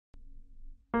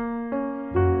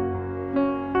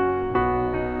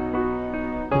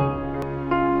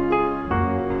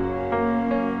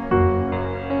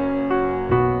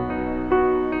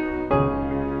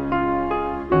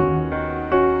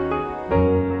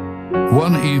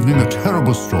One evening, a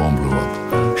terrible storm blew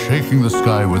up, shaking the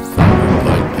sky with thunder and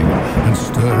lightning and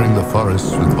stirring the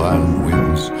forests with violent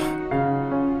winds.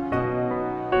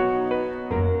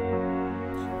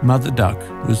 Mother Duck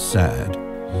was sad.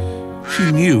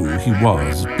 She knew he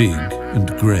was big and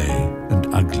grey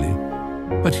and ugly,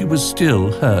 but he was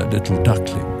still her little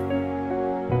duckling.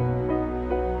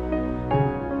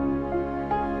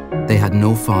 They had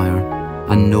no fire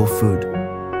and no food.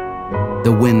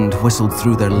 The wind whistled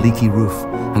through their leaky roof,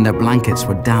 and their blankets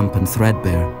were damp and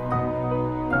threadbare.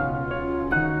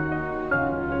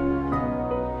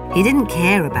 He didn't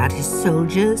care about his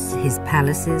soldiers, his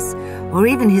palaces, or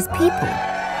even his people.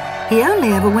 He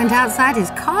only ever went outside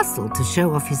his castle to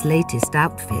show off his latest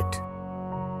outfit.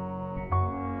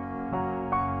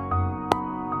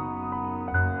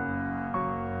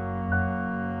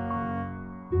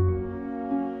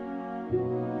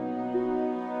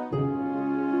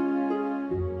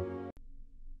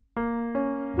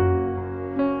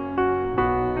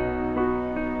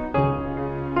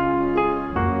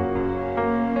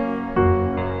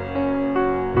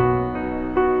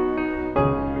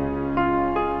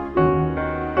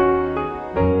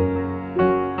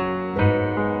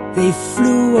 They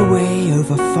flew away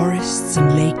over forests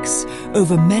and lakes,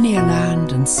 over many a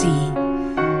land and sea.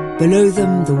 Below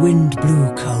them the wind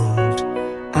blew cold,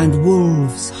 and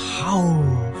wolves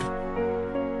howled.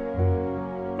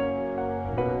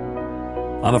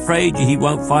 "I'm afraid he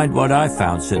won't find what I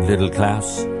found," said Little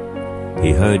Klaus.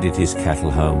 He herded his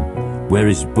cattle home, where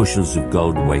his bushels of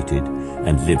gold waited,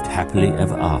 and lived happily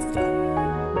ever after.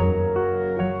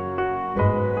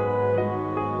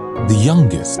 The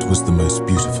youngest was the most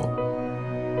beautiful,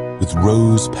 with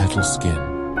rose-petal skin,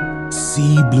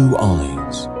 sea-blue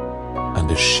eyes, and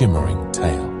a shimmering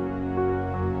tail.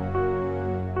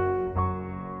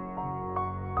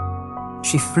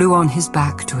 She flew on his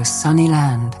back to a sunny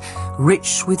land,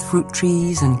 rich with fruit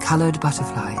trees and coloured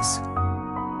butterflies.